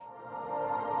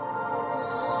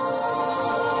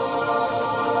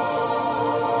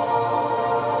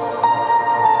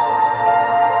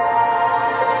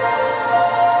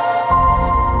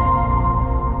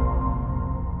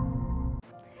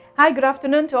Hi, good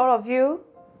afternoon to all of you.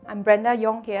 I'm Brenda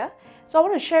Yong here. So I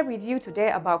want to share with you today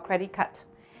about credit card.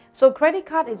 So credit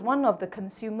card is one of the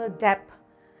consumer debt.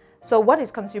 So what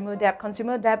is consumer debt?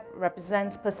 Consumer debt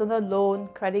represents personal loan,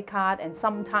 credit card, and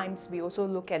sometimes we also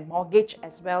look at mortgage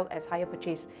as well as hire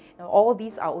purchase. Now, all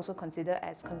these are also considered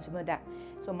as consumer debt.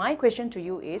 So my question to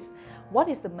you is, what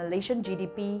is the Malaysian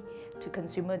GDP to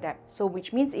consumer debt? So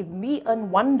which means if we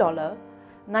earn $1,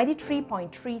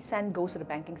 93.3 cents goes to the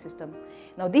banking system.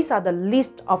 Now, these are the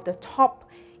list of the top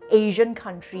Asian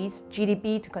countries'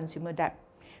 GDP to consumer debt.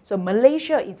 So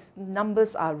Malaysia, its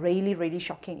numbers are really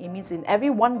shocking. It means in every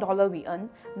 $1 we earn,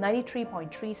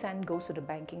 93.3 cents goes to the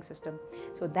banking system.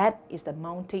 So that is the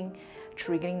mounting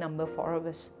triggering number for all of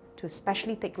us to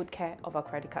especially take good care of our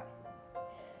credit card.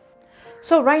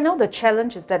 So right now the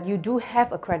challenge is that you do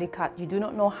have a credit card. You do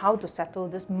not know how to settle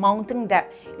this mounting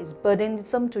debt. It's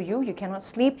burdensome to you, you cannot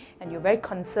sleep, and you're very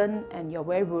concerned and you're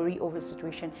very worried over the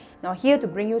situation. Now here to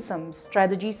bring you some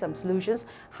strategies, some solutions,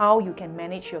 how you can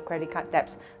manage your credit card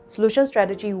debts. Solution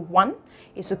strategy 1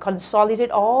 is to consolidate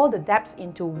all the debts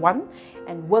into one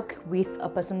and work with a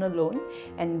personal loan.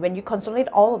 And when you consolidate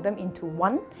all of them into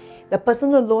one, the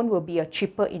personal loan will be a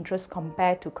cheaper interest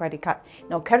compared to credit card.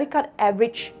 Now, credit card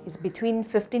average is between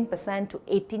 15% to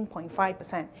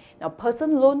 18.5%. Now,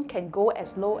 personal loan can go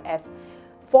as low as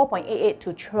 4.88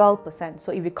 to 12%.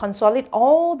 So if you consolidate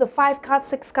all the 5 cards,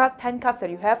 6 cards, 10 cards that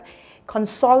you have,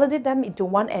 consolidate them into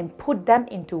one and put them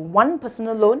into one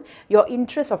personal loan, your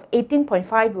interest of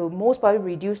 18.5 will most probably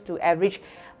reduce to average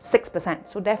 6%.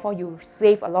 So therefore you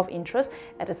save a lot of interest.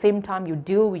 At the same time, you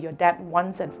deal with your debt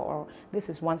once and for all. This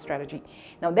is one strategy.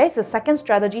 Now there's a second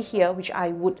strategy here which I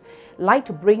would like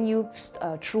to bring you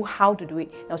through how to do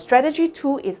it. Now strategy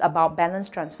 2 is about balance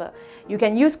transfer. You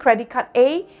can use credit card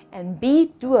A and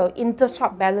B, do an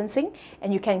inter-swap balancing,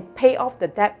 and you can pay off the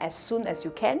debt as soon as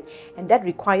you can, and that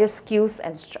requires skills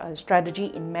and strategy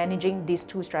in managing these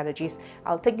two strategies.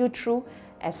 I'll take you through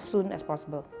as soon as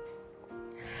possible.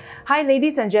 Hi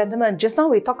ladies and gentlemen, just now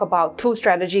we talked about two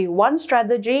strategies. One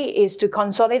strategy is to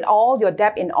consolidate all your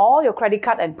debt in all your credit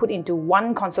card and put into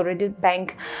one consolidated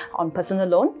bank on personal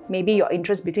loan. Maybe your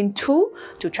interest between 2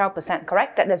 to 12%,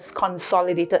 correct? That is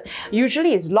consolidated.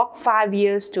 Usually it's locked 5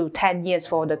 years to 10 years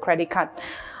for the credit card.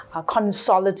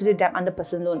 Consolidated debt under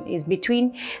personal loan is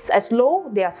between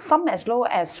there are some as low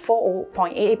as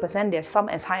 4.88%, there's some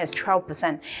as high as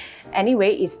 12%.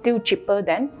 Anyway, it's still cheaper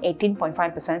than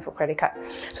 18.5% for credit card.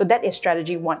 So that is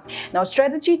strategy 1. Now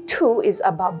strategy 2 is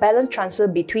about balance transfer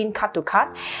between card to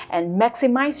card and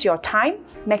maximize your time,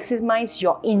 maximize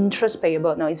your interest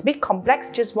payable. Now it's a bit complex,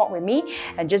 just walk with me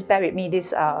and just bear with me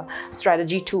this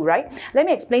strategy 2, right? Let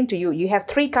me explain to you. You have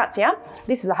 3 cards here.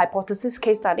 This is a hypothesis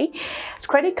case study.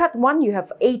 Credit card 1, you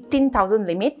have 18,000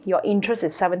 limit, your interest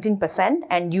is 17%,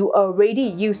 and you already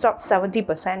used up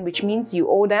 70%, which means you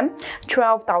owe them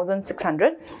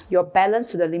 12,600. Your balance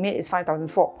to the limit is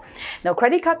 5,004. Now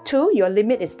credit card 2, your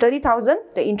limit is 30,000,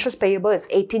 the interest payable is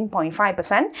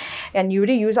 18.5%, and you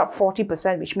already use up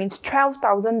 40%, which means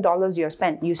 $12,000 you have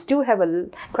spent. You still have a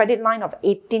credit line of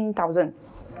 18,000.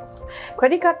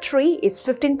 Credit card 3 is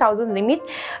 15,000 limit.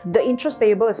 The interest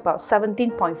payable is about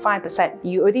 17.5%.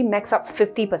 You already max up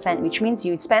 50%, which means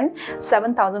you spend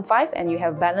 7,500 and you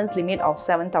have balance limit of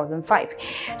 7,500.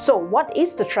 So what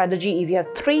is the strategy if you have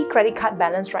 3 credit card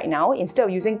balance right now? Instead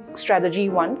of using strategy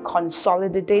 1,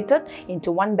 consolidated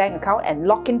into one bank account and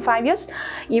lock in 5 years,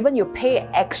 even you pay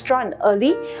extra and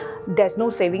early, there's no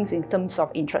savings in terms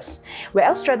of interest.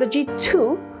 Whereas strategy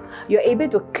 2, you're able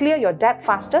to clear your debt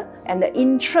faster and the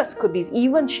interest could be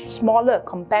even smaller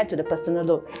compared to the personal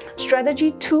loan.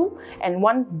 Strategy 2 and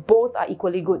 1 both are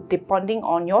equally good depending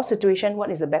on your situation. What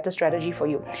is a better strategy for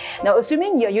you? Now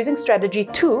assuming you're using strategy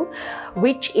 2,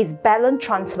 which is balance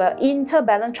transfer,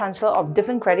 inter-balance transfer of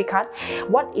different credit card,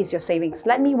 what is your savings?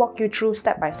 Let me walk you through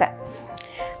step by step.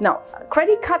 Now,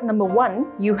 credit card number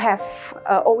 1, you have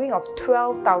owing of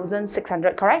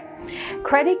 12,600, correct?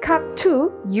 Credit card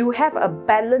 2, you have a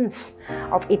balance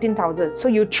of 18,000. So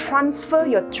you transfer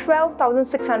your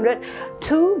 12,600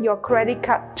 to your credit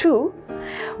card 2,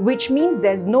 which means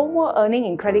there's no more earning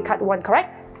in credit card 1,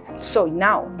 correct? So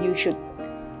now you should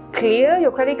clear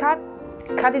your credit card,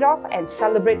 cut it off and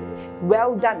celebrate.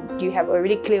 Well done, you have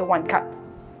already cleared 1 card,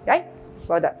 right?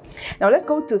 Well done. Now let's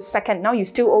go to second. Now you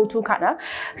still owe 2 cards.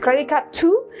 Credit card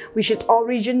 2, which is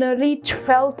originally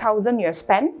 12,000 you have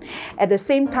spent. At the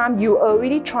same time, you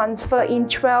already transfer in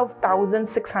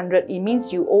 12,600. It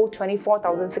means you owe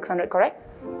 24,600, correct?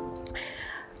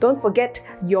 Don't forget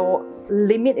your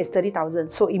limit is 30,000.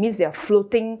 So it means they are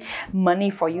floating money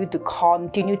for you to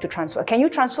continue to transfer. Can you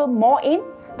transfer more in?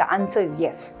 The answer is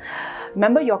yes.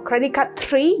 Remember your credit card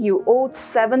 3, you owed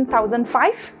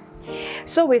 7,500.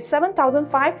 So with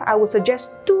 7,500, I would suggest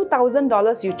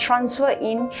 $2,000 you transfer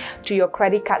in to your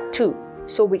credit card 2.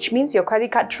 So which means your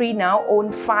credit card 3 now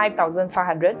owns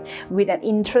 5,500 with an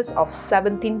interest of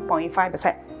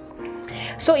 17.5%.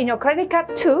 So in your credit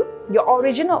card 2, your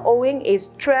original owing is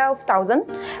 12,000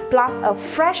 plus a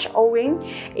fresh owing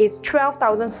is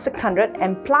 12,600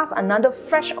 and plus another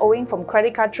fresh owing from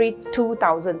credit card 3,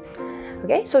 2,000.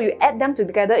 Okay, so you add them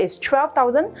together is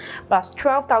 12,000 plus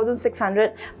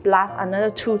 12,600 plus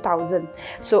another 2,000.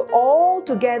 So all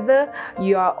together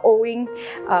you are owing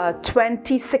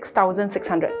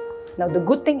 26,600. Now the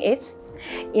good thing is,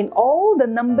 in all the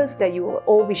numbers that you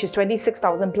owe, which is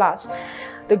 26,000 plus,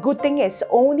 the good thing is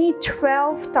only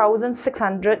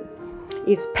 12,600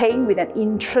 is paying with an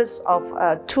interest of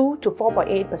 2 to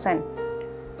 4.8%.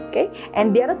 Okay,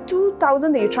 and the other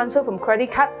 2,000 that you transfer from credit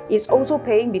card is also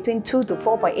paying between 2 to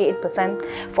 4.8%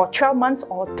 for 12 months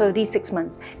or 36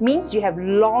 months. Means you have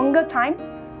longer time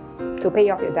to pay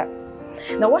off your debt.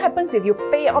 Now what happens if you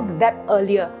pay off the debt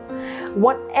earlier?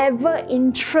 Whatever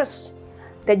interest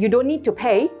that you don't need to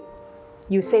pay,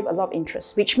 you save a lot of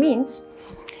interest, which means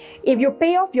if you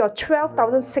pay off your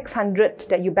 12,600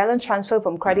 that you balance transfer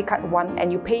from credit card 1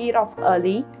 and you pay it off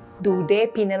early, do they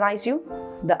penalize you?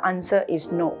 The answer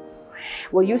is no.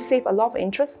 Will you save a lot of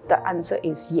interest? The answer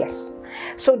is yes.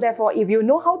 So therefore, if you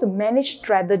know how to manage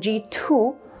strategy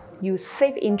 2, you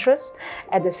save interest,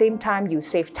 at the same time you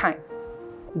save time.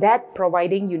 That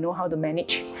providing you know how to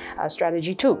manage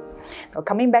strategy 2. Now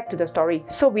coming back to the story.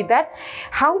 So with that,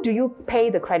 how do you pay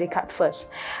the credit card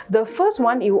first? The first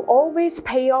one, you always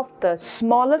pay off the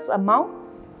smallest amount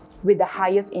with the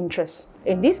highest interest.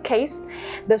 In this case,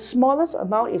 the smallest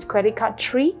amount is credit card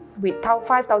 3 with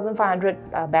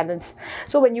 5,500 balance.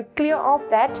 So when you clear off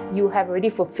that, you have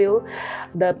already fulfilled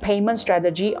the payment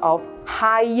strategy of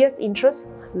highest interest,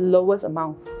 lowest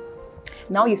amount.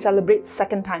 Now you celebrate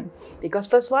second time, because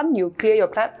first one, you clear your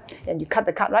card and you cut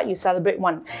the card, right? You celebrate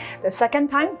one. The second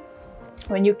time,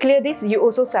 when you clear this, you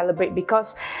also celebrate,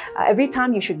 because every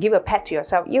time you should give a pat to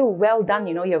yourself. You're well done,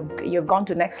 you know, you've gone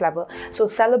to next level. So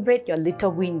celebrate your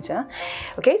little wins.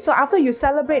 Okay, so after you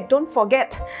celebrate, don't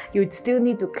forget, you still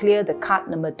need to clear the card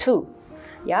number 2.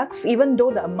 Yeah, even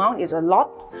though the amount is a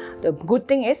lot, the good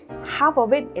thing is half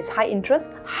of it is high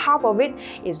interest, half of it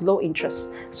is low interest.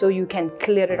 So you can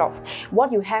clear it off.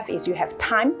 What you have is you have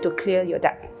time to clear your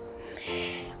debt.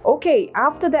 Okay,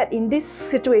 after that, in this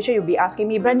situation, you'll be asking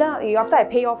me, Brenda, after I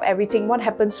pay off everything, what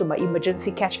happens to my emergency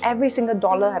cash? Every single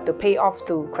dollar I have to pay off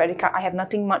to credit card. I have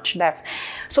nothing much left.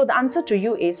 So the answer to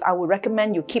you is, I would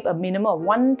recommend you keep a minimum of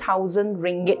 1,000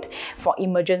 ringgit for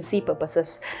emergency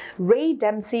purposes. Ray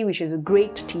Dempsey, which is a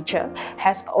great teacher,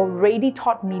 has already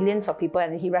taught millions of people,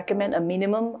 and he recommends a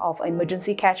minimum of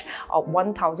emergency cash of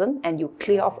 1,000, and you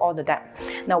clear off all the debt.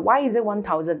 Now, why is it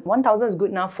 1,000? 1,000 is good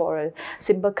enough for a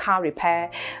simple car repair,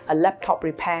 a laptop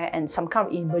repair, and some kind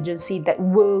of emergency that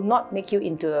will not make you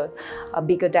into a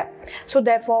bigger debt. So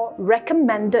therefore,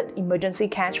 recommended emergency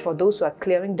cash for those who are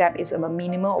clearing debt is a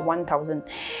minimum of 1,000.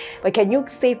 But can you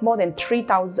save more than 3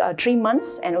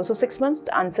 months and also 6 months?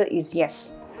 The answer is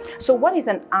yes. So what is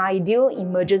an ideal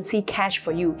emergency cash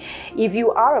for you? If you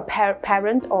are a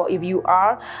parent, or if you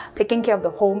are taking care of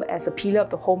the home as a pillar of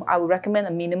the home, I would recommend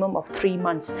a minimum of 3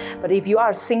 months. But if you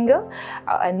are single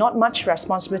and not much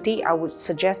responsibility, I would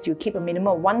suggest you keep a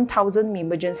minimum of 1,000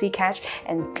 emergency cash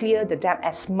and clear the debt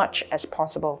as much as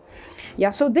possible. Yeah,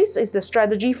 so this is the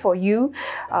strategy for you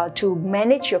to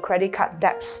manage your credit card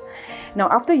debts. Now,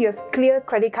 after you have cleared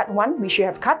credit card 1, which you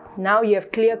have cut, now you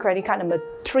have cleared credit card number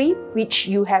 3, which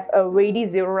you have already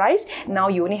zeroized. Now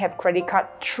you only have credit card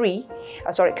 2,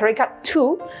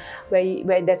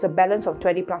 where there's a balance of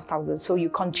 20,000+. So you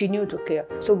continue to clear.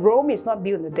 So Rome is not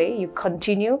built in a day. You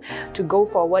continue to go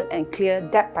forward and clear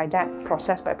debt by debt,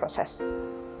 process by process.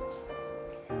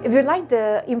 If you like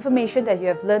the information that you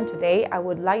have learned today, I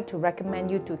would like to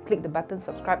recommend you to click the button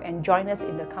subscribe and join us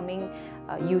in the coming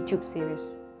YouTube series.